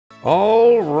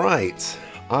All right,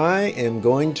 I am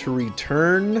going to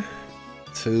return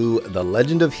to the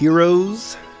Legend of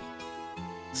Heroes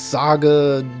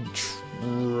Saga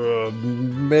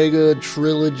Mega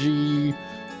Trilogy,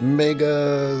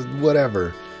 Mega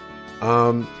whatever.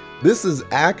 This is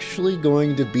actually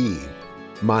going to be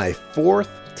my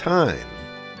fourth time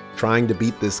trying to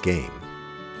beat this game.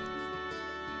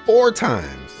 4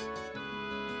 times.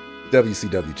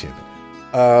 WCW champion.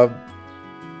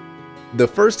 The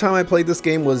first time I played this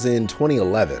game was in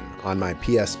 2011 on my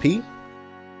PSP,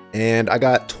 and I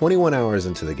got 21 hours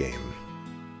into the game.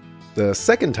 The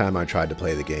second time I tried to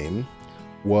play the game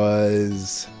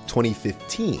was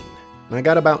 2015, and I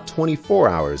got about 24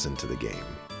 hours into the game.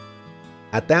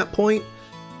 At that point,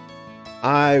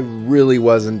 I really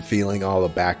wasn't feeling all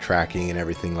the backtracking and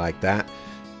everything like that,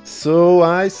 so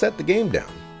I set the game down.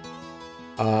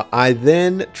 I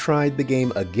then tried the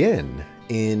game again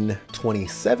in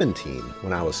 2017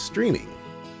 when I was streaming,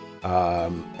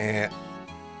 and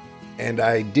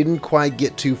I didn't quite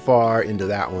get too far into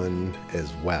that one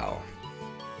as well.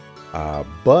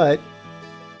 But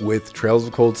with Trails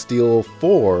of Cold Steel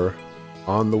 4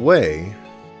 on the way,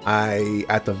 I,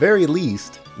 at the very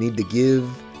least, need to give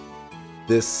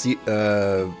this,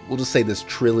 we'll just say this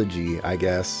trilogy, I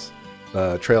guess,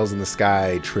 Trails in the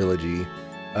Sky trilogy,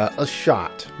 a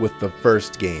shot with the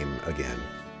first game again.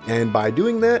 And by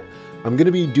doing that, I'm going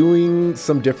to be doing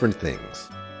some different things.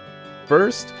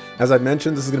 First, as I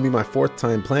mentioned, this is going to be my 4th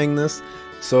time playing this,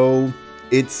 so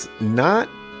it's not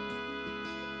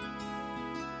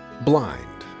blind.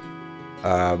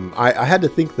 I had to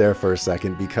think there for a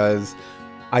second because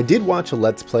I did watch a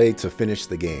Let's Play to finish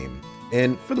the game,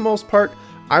 and for the most part,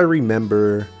 I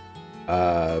remember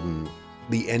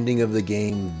the ending of the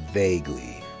game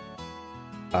vaguely.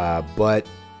 But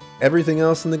everything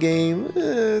else in the game,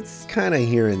 it's kind of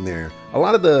here and there. A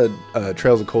lot of the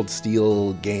Trails of Cold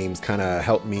Steel games kind of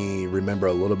help me remember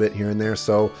a little bit here and there,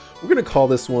 so we're going to call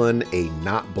this one a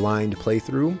not blind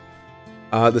playthrough.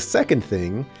 The second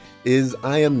thing is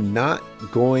I am not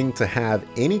going to have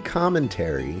any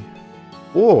commentary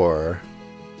or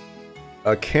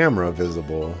a camera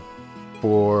visible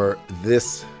for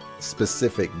this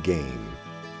specific game.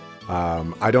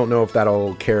 I don't know if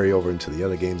that'll carry over into the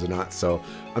other games or not, so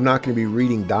I'm not going to be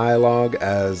reading dialogue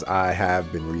as I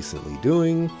have been recently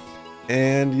doing,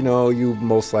 and you know, you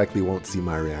most likely won't see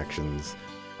my reactions.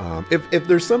 If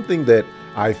there's something that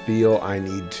I feel I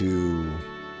need to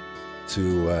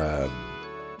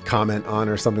comment on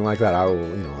or something like that, I will,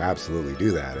 you know, absolutely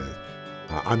do that.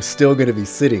 I'm still going to be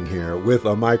sitting here with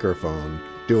a microphone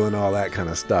doing all that kind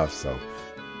of stuff, so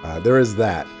there is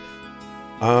that.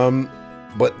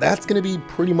 But that's going to be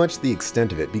pretty much the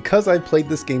extent of it. Because I've played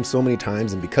this game so many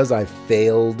times and because I've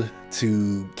failed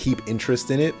to keep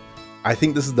interest in it, I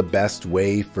think this is the best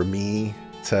way for me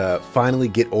to finally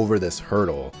get over this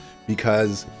hurdle,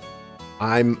 because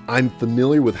I'm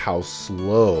familiar with how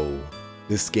slow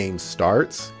this game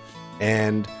starts,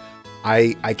 and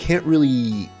I can't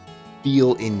really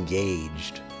feel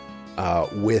engaged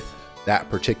with that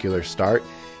particular start,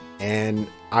 and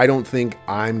I don't think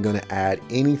I'm going to add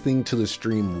anything to the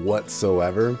stream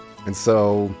whatsoever. And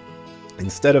so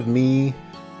instead of me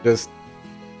just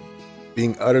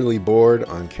being utterly bored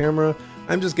on camera,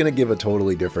 I'm just going to give a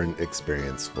totally different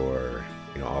experience for,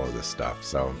 you know, all of this stuff.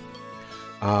 So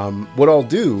what I'll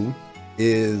do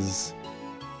is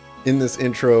in this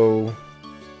intro,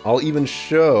 I'll even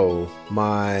show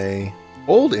my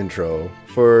old intro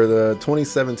for the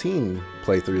 2017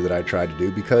 playthrough that I tried to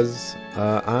do, because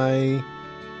I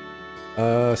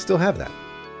still have that.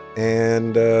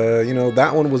 And, you know,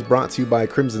 that one was brought to you by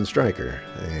Crimson Striker,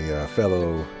 a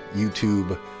fellow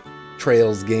YouTube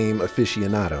Trails game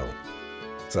aficionado.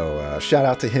 So shout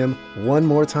out to him one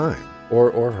more time,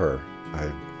 or her.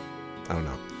 I don't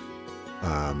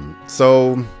know.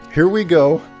 So here we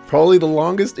go. Probably the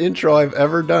longest intro I've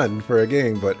ever done for a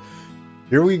game, but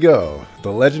here we go.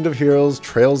 The Legend of Heroes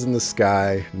Trails in the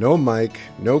Sky. No mic,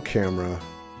 no camera.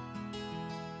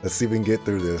 Let's see if we can get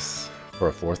through this for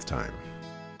a 4th time.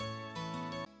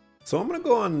 So I'm gonna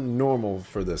go on normal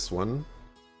for this one.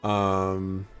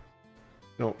 You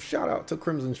know, shout out to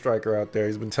Crimson Striker out there.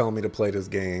 He's been telling me to play this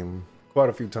game quite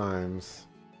a few times.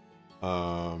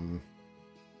 You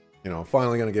know,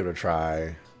 finally gonna give it a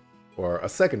try, or a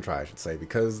second try, I should say,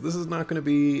 because this is not gonna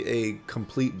be a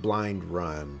complete blind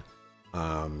run.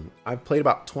 I've played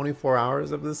about 24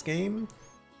 hours of this game,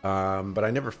 but I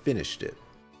never finished it.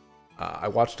 I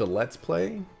watched a Let's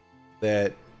Play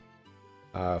that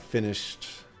finished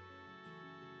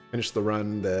the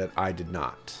run that I did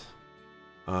not.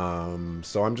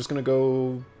 So I'm just gonna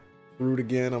go through it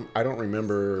again. I don't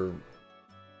remember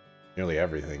nearly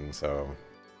everything, so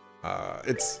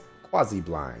it's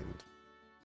quasi-blind.